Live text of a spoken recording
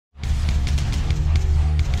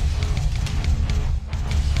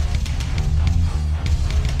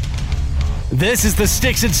This is the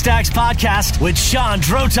Sticks and Stacks podcast with Sean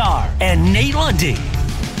Drotar and Nate Lundy.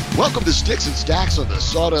 Welcome to Sticks and Stacks on the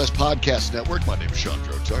Sawdust Podcast Network. My name is Sean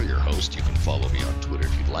Drotar, your host. You can follow me on Twitter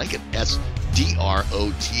if you'd like it. SDROTAR.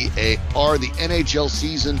 The NHL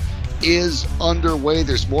season is underway.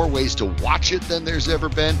 There's more ways to watch it than there's ever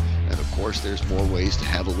been. And of course, there's more ways to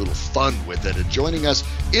have a little fun with it. And joining us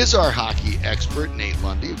is our hockey expert, Nate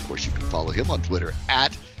Lundy. Of course, you can follow him on Twitter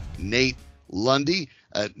at Nate Lundy.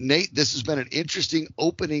 Nate, this has been an interesting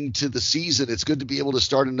opening to the season. It's good to be able to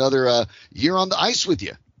start another year on the ice with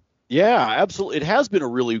you. Yeah, absolutely. It has been a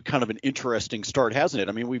really kind of an interesting start, hasn't it?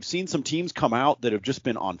 I mean, we've seen some teams come out that have just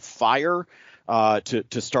been on fire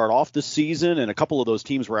to start off this season, and a couple of those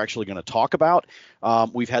teams we're actually going to talk about.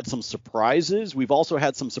 We've had some surprises. We've also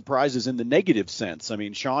had some surprises in the negative sense. I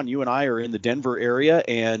mean, Sean, you and I are in the Denver area,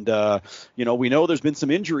 and we know there's been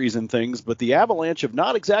some injuries and things, but the Avalanche have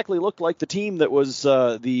not exactly looked like the team that was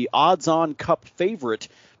the odds-on Cup favorite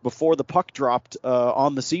before the puck dropped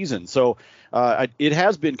on the season. So it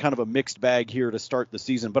has been kind of a mixed bag here to start the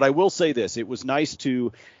season. But I will say this, it was nice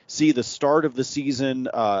to see the start of the season,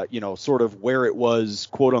 sort of where it was,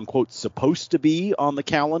 quote unquote, supposed to be on the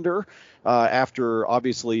calendar. After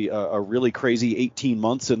obviously a really crazy 18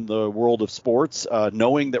 months in the world of sports,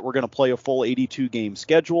 knowing that we're going to play a full 82 game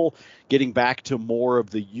schedule, getting back to more of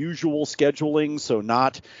the usual scheduling. So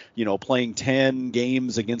not, playing 10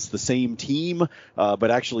 games against the same team,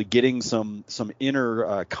 but actually getting some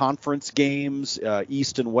inner conference games,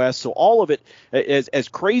 East and West. So all of it, as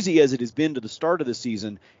crazy as it has been to the start of the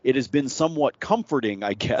season, it has been somewhat comforting,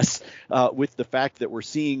 I guess, with the fact that we're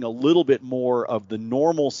seeing a little bit more of the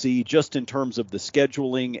normalcy just in terms of the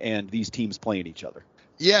scheduling and these teams playing each other.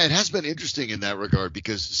 Yeah, it has been interesting in that regard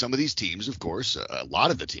because some of these teams, of course, a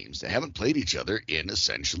lot of the teams, they haven't played each other in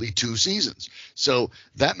essentially 2 seasons. So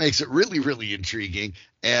that makes it really, really intriguing.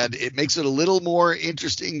 And it makes it a little more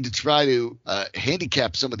interesting to try to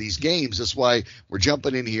handicap some of these games. That's why we're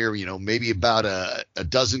jumping in here, maybe about a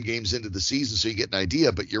dozen games into the season so you get an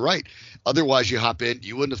idea. But you're right. Otherwise, you hop in.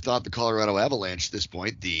 You wouldn't have thought the Colorado Avalanche at this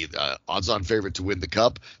point, the odds-on favorite to win the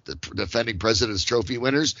Cup, the defending President's Trophy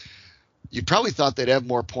winners, you probably thought they'd have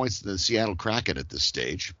more points than the Seattle Kraken at this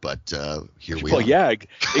stage, but here we are. Well, yeah,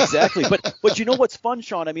 exactly. But you know what's fun,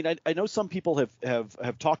 Sean? I mean, I know some people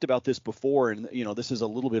have talked about this before, and this is a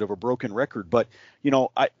little bit of a broken record. But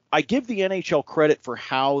I give the NHL credit for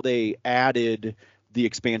how they added the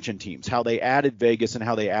expansion teams, how they added Vegas and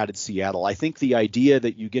how they added Seattle. I think the idea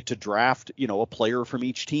that you get to draft, a player from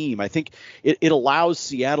each team, I think it allows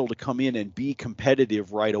Seattle to come in and be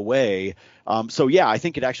competitive right away. I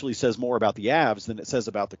think it actually says more about the Avs than it says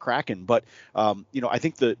about the Kraken. But, I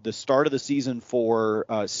think the start of the season for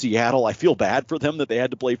Seattle, I feel bad for them that they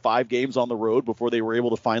had to play 5 games on the road before they were able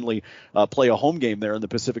to finally play a home game there in the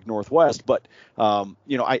Pacific Northwest. But,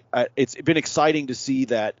 it's been exciting to see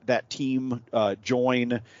that team join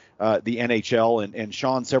the NHL. And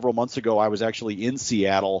Sean, several months ago, I was actually in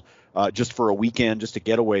Seattle just for a weekend, just a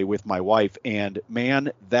getaway with my wife. And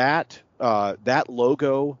man, that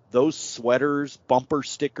logo, those sweaters, bumper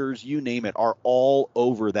stickers, you name it, are all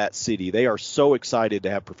over that city. They are so excited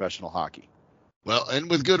to have professional hockey. Well, and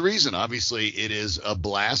with good reason. Obviously, it is a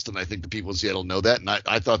blast, and I think the people in Seattle know that. And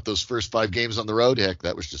I thought those first 5 games on the road, heck,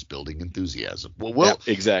 that was just building enthusiasm. Well,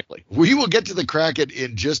 yeah, exactly. We will get to the Kraken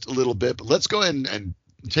in just a little bit, but let's go ahead and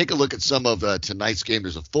take a look at some of tonight's game.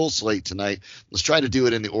 There's a full slate tonight. Let's try to do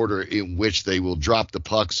it in the order in which they will drop the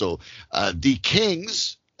puck. So the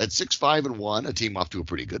Kings at 6-5-1, a team off to a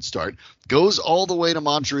pretty good start, goes all the way to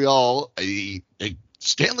Montreal, a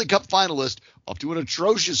Stanley Cup finalist, off to an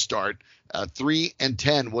atrocious start,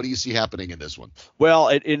 3-10. What do you see happening in this one? Well,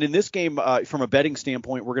 and in this game, from a betting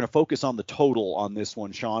standpoint, we're going to focus on the total on this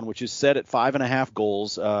one, Sean, which is set at 5.5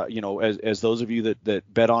 goals. As those of you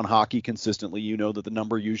that bet on hockey consistently, you know that the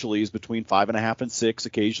number usually is between 5.5 and 6,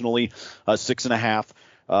 occasionally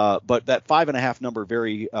 6.5. But that 5.5 number,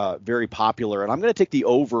 very, very popular. And I'm going to take the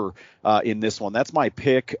over in this one. That's my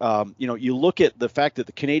pick. You look at the fact that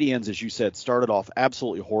the Canadiens, as you said, started off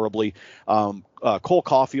absolutely horribly. Cole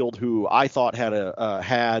Caulfield, who I thought had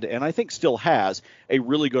and I think still has a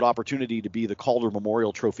really good opportunity to be the Calder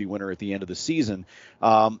Memorial Trophy winner at the end of the season.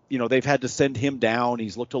 They've had to send him down.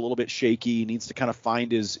 He's looked a little bit shaky. He needs to kind of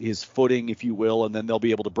find his footing, if you will, and then they'll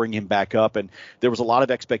be able to bring him back up. And there was a lot of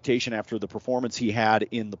expectation after the performance he had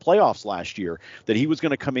in the playoffs last year that he was going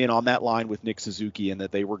to come in on that line with Nick Suzuki and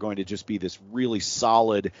that they were going to just be this really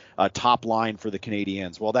solid top line for the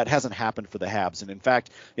Canadiens. Well, that hasn't happened for the Habs. And in fact,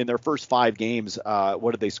 in their first 5 games, games,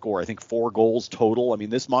 what did they score? I think 4 goals total. I mean,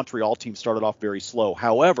 this Montreal team started off very slow.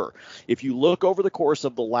 However, if you look over the course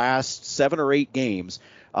of the last 7 or 8 games,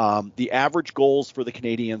 the average goals for the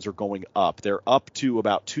Canadiens are going up. They're up to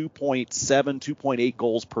about 2.7, 2.8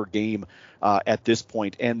 goals per game at this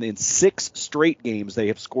point. And in 6 straight games, they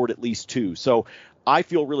have scored at least 2. So I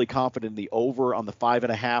feel really confident in the over on the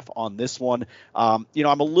 5.5 on this one. I'm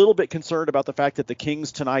a little bit concerned about the fact that the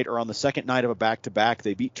Kings tonight are on the second night of a back-to-back.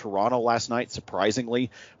 They beat Toronto last night,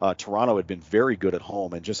 surprisingly. Toronto had been very good at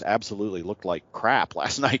home and just absolutely looked like crap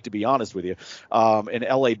last night, to be honest with you. And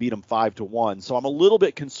LA beat them 5-1. So I'm a little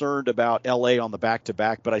bit concerned about LA on the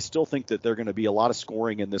back-to-back, but I still think that they're going to be a lot of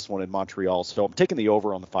scoring in this one in Montreal. So I'm taking the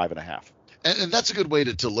over on the 5.5. And that's a good way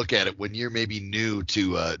to look at it when you're maybe new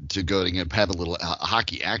to going and have a little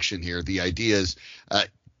hockey action here. The idea is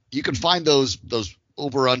you can find those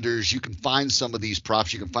over-unders. You can find some of these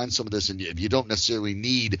props. You can find some of this, and you don't necessarily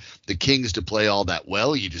need the Kings to play all that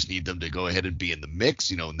well. You just need them to go ahead and be in the mix.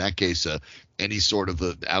 In that case, any sort of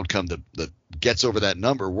outcome that gets over that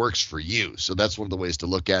number works for you. So that's one of the ways to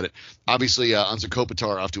look at it. Obviously, Anze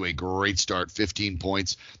Kopitar off to a great start, 15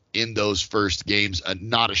 points in those first games.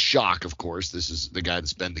 Not a shock, of course. This is the guy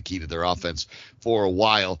that's been the key to their offense for a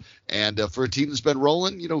while. And for a team that's been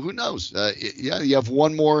rolling, who knows? You have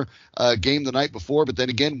one more game the night before, but then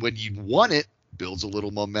again, when you won it, builds a little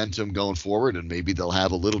momentum going forward, and maybe they'll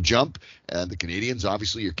have a little jump. And the Canadiens,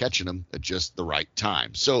 obviously, you're catching them at just the right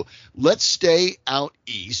time. So let's stay out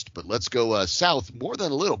east, but let's go south more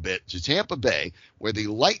than a little bit to Tampa Bay, where the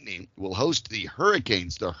Lightning will host the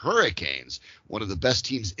Hurricanes. The Hurricanes, one of the best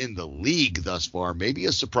teams in the league thus far. Maybe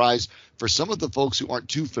a surprise for some of the folks who aren't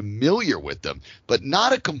too familiar with them, but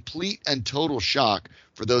not a complete and total shock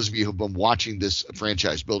for those of you who have been watching this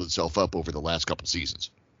franchise build itself up over the last couple seasons.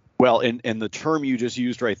 Well, and the term you just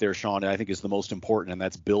used right there, Sean, I think is the most important, and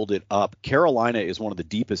that's build it up. Carolina is one of the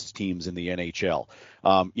deepest teams in the NHL.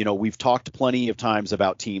 We've talked plenty of times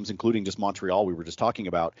about teams, including just Montreal we were just talking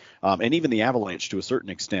about, and even the Avalanche to a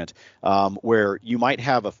certain extent, where you might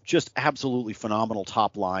have a just absolutely phenomenal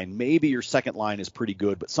top line. Maybe your second line is pretty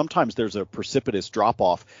good, but sometimes there's a precipitous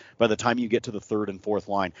drop-off by the time you get to the third and fourth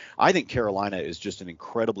line. I think Carolina is just an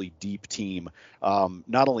incredibly deep team,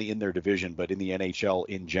 not only in their division, but in the NHL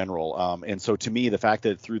in general. And so to me, the fact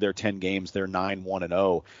that through their 10 games, they're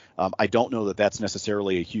 9-1-0, I don't know that that's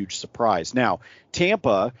necessarily a huge surprise. Now,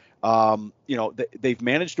 Tampa, they've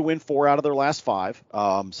managed to win 4 out of their last 5.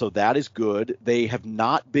 So that is good. They have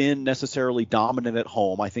not been necessarily dominant at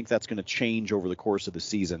home. I think that's going to change over the course of the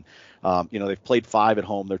season. They've played 5 at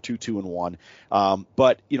home. They're 2-1.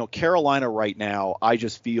 But Carolina right now, I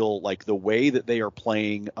just feel like the way that they are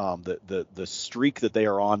playing, the streak that they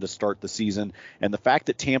are on to start the season, and the fact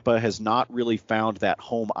that Tampa has not really found that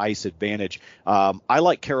home ice advantage. I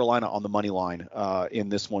like Carolina on the money line in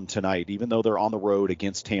this one tonight, even though they're on the road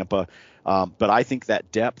against Tampa. But I think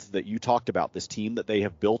that depth that you talked about, this team that they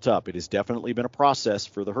have built up, it has definitely been a process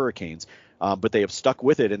for the Hurricanes, but they have stuck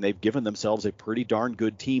with it, and they've given themselves a pretty darn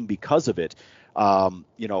good team because of it.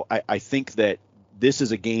 I think that this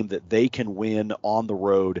is a game that they can win on the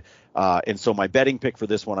road. And so my betting pick for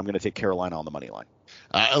this one, I'm going to take Carolina on the money line.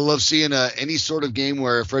 I love seeing any sort of game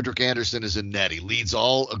where Frederik Andersen is in net. He leads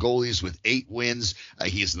all goalies with 8 wins.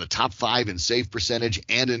 He is in the top 5 in save percentage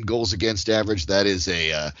and in goals against average. That is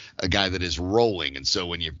a guy that is rolling. And so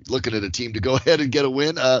when you're looking at a team to go ahead and get a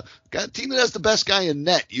win, a team that has the best guy in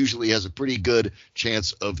net usually has a pretty good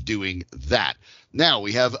chance of doing that. Now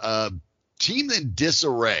we have team in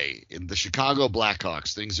disarray in the Chicago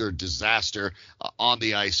Blackhawks. Things are a disaster on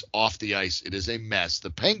the ice, off the ice. It is a mess. The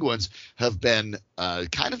Penguins have been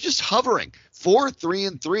kind of just hovering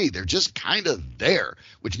 4-3-3. They're just kind of there,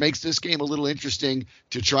 which makes this game a little interesting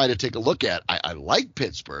to try to take a look at. I like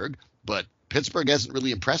Pittsburgh, but Pittsburgh hasn't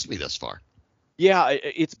really impressed me thus far. Yeah,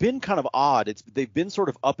 it's been kind of odd. They've been sort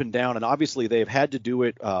of up and down, and obviously they've had to do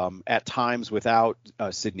it at times without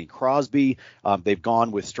Sidney Crosby. They've gone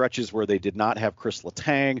with stretches where they did not have Chris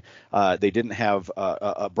Letang. They didn't have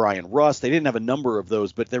Brian Rust. They didn't have a number of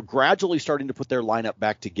those, but they're gradually starting to put their lineup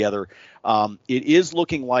back together. It is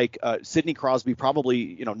looking like Sidney Crosby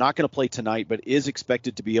probably, not going to play tonight, but is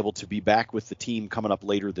expected to be able to be back with the team coming up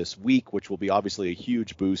later this week, which will be obviously a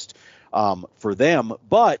huge boost for them.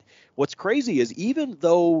 But what's crazy is even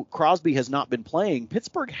though Crosby has not been playing,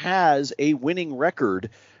 Pittsburgh has a winning record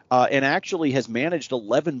and actually has managed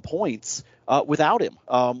 11 points without him,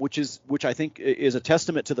 which I think is a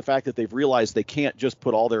testament to the fact that they've realized they can't just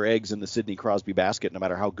put all their eggs in the Sidney Crosby basket, no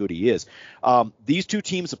matter how good he is. These two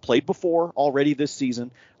teams have played before already this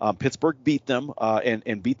season. Pittsburgh beat them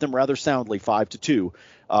and beat them rather soundly 5-2.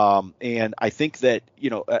 And I think that,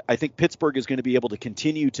 I think Pittsburgh is going to be able to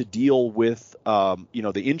continue to deal with,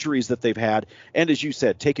 the injuries that they've had. And as you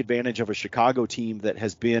said, take advantage of a Chicago team that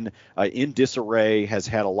has been in disarray, has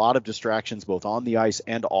had a lot of distractions both on the ice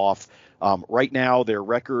and off. Right now, their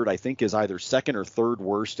record, I think, is either second or third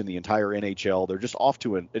worst in the entire NHL. They're just off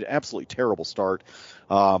to an absolutely terrible start.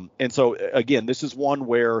 And so, again, this is one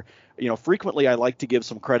where, frequently I like to give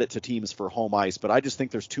some credit to teams for home ice, but I just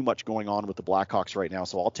think there's too much going on with the Blackhawks right now,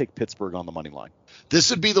 so I'll take Pittsburgh on the money line. This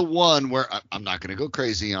would be the one where I'm not going to go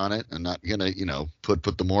crazy on it. I'm not going to,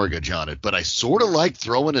 put the mortgage on it, but I sort of like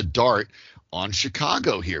throwing a dart on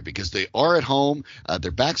Chicago here because they are at home.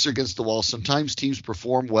 Their backs are against the wall. Sometimes teams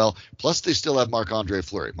perform well. Plus, they still have Marc-Andre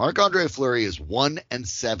Fleury. Marc-Andre Fleury is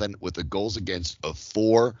 1-7 with a goals against of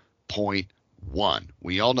 4.1.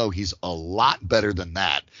 We all know he's a lot better than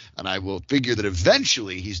that. And I will figure that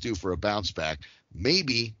eventually he's due for a bounce back.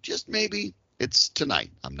 Maybe, just maybe, it's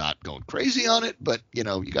tonight. I'm not going crazy on it, but, you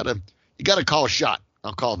gotta call a shot.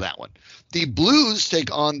 I'll call that one. The Blues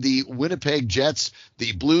take on the Winnipeg Jets.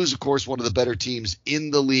 The Blues, of course, one of the better teams in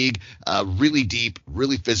the league. Really deep,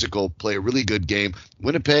 really physical, play a really good game.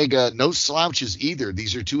 Winnipeg, no slouches either.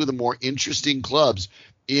 These are two of the more interesting clubs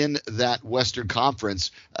in that Western Conference.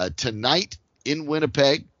 Tonight in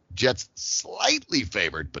Winnipeg, Jets slightly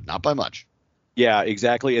favored, but not by much. Yeah,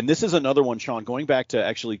 exactly. And this is another one, Sean, going back to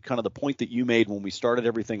actually kind of the point that you made when we started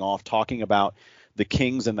everything off talking about the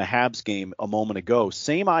Kings and the Habs game a moment ago.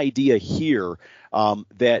 Same idea here,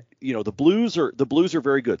 that the Blues are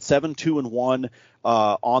very good. 7-2-1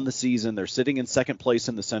 on the season. They're sitting in second place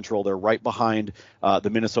in the Central. They're right behind the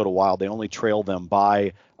Minnesota Wild. They only trail them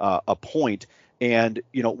by a point. And,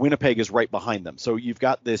 Winnipeg is right behind them. So you've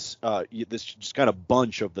got this just kind of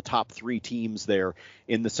bunch of the top three teams there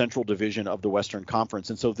in the Central Division of the Western Conference.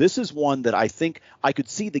 And so this is one that I think I could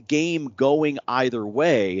see the game going either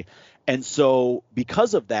way. And so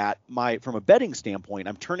because of that, from a betting standpoint,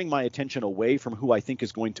 I'm turning my attention away from who I think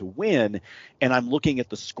is going to win, and I'm looking at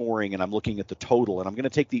the scoring and I'm looking at the total. And I'm going to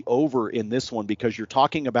take the over in this one because you're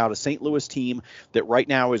talking about a St. Louis team that right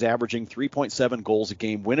now is averaging 3.7 goals a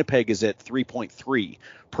game. Winnipeg is at 3.3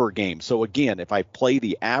 per game. So again, if I play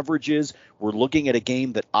the averages, we're looking at a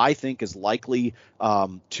game that I think is likely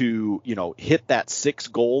to hit that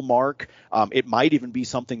 6-goal mark. It might even be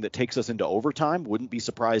something that takes us into overtime. Wouldn't be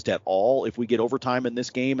surprised at all if we get overtime in this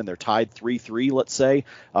game and they're tied 3-3, let's say,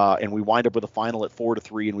 and we wind up with a final at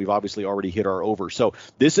 4-3, and we've obviously already hit our over. So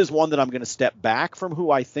this is one that I'm going to step back from who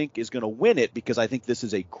I think is going to win it because I think this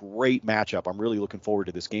is a great matchup. I'm really looking forward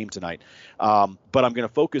to this game tonight. But I'm going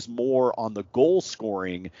to focus more on the goal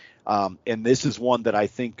scoring. And this is one that I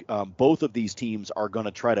think both of these teams are going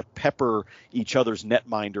to try to pepper each other's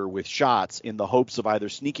netminder with shots in the hopes of either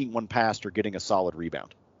sneaking one past or getting a solid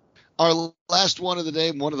rebound. Our last one of the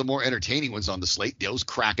day, one of the more entertaining ones on the slate, those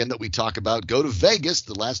Kraken that we talk about, go to Vegas.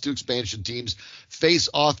 The last two expansion teams face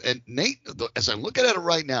off. And Nate, as I'm looking at it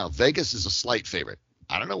right now, Vegas is a slight favorite.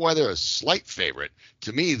 I don't know why they're a slight favorite.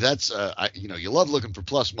 To me, that's, you love looking for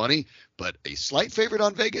plus money, but a slight favorite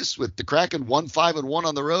on Vegas with the Kraken 1-5-1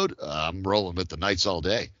 on the road, I'm rolling with the Knights all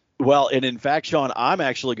day. Well, and in fact, Sean, I'm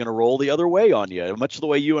actually going to roll the other way on you. Much the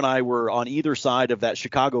way you and I were on either side of that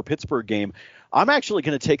Chicago-Pittsburgh game, I'm actually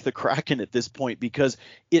going to take the Kraken at this point because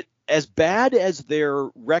as bad as their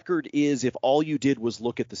record is, if all you did was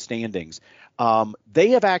look at the standings,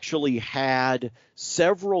 they have actually had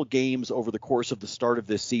several games over the course of the start of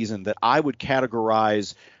this season that I would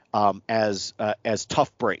categorize as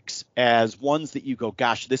tough breaks, as ones that you go,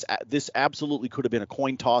 gosh, this absolutely could have been a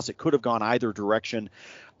coin toss. It could have gone either direction.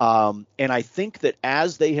 And I think that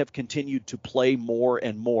as they have continued to play more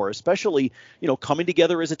and more, especially, coming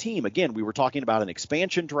together as a team, again, we were talking about an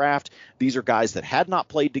expansion draft. These are guys that had not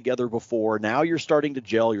played together before. Now you're starting to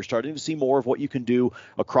gel. You're starting to see more of what you can do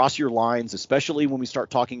across your lines, especially when we start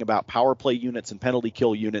talking about power play units and penalty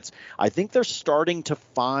kill units. I think they're starting to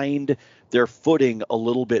find their footing a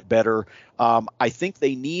little bit better. I think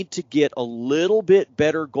they need to get a little bit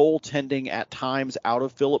better goaltending at times out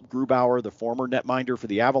of Philip Grubauer, the former netminder for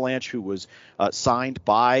the Avalanche, who was signed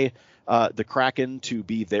by the Kraken to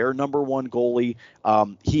be their number one goalie.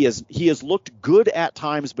 He has looked good at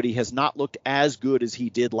times, but he has not looked as good as he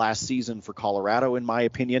did last season for Colorado, in my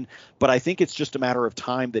opinion. But I think it's just a matter of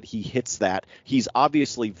time that he hits that. He's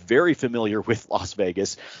obviously very familiar with Las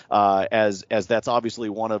Vegas, as that's obviously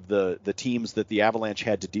one of the teams that the Avalanche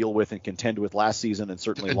had to deal with and contend with last season, and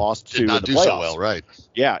certainly lost to in the playoffs. Did not do so well, right?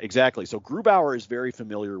 Yeah, exactly. So Grubauer is very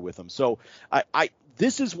familiar with him. So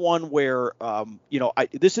this is one where,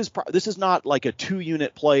 this is not like a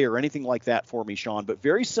 2-unit play or anything like that for me, Sean, but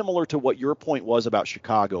very similar to what your point was about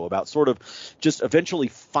Chicago, about sort of just eventually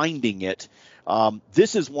finding it.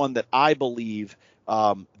 This is one that I believe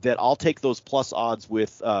that I'll take those plus odds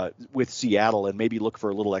with Seattle and maybe look for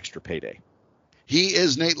a little extra payday. He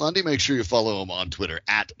is Nate Lundy. Make sure you follow him on Twitter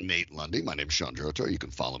at Nate Lundy. My name is Sean Drotar. You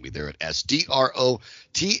can follow me there at SDROTAR.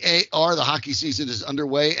 The hockey season is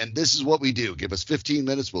underway, and this is what we do. Give us 15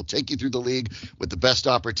 minutes. We'll take you through the league with the best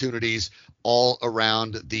opportunities all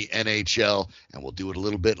around the NHL, and we'll do it a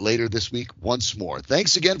little bit later this week once more.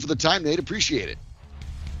 Thanks again for the time, Nate. Appreciate it.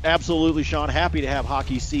 Absolutely, Sean. Happy to have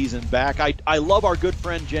hockey season back. I love our good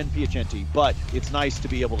friend Jen Piacenti, but it's nice to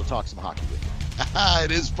be able to talk some hockey with you.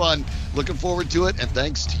 It is fun. Looking forward to it. And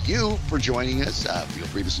thanks to you for joining us. Feel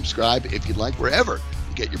free to subscribe if you'd like, wherever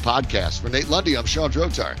you get your podcasts. For Nate Lundy, I'm Sean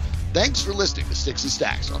Drotar. Thanks for listening to Sticks and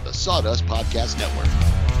Stacks on the Sawdust Podcast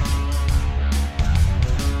Network.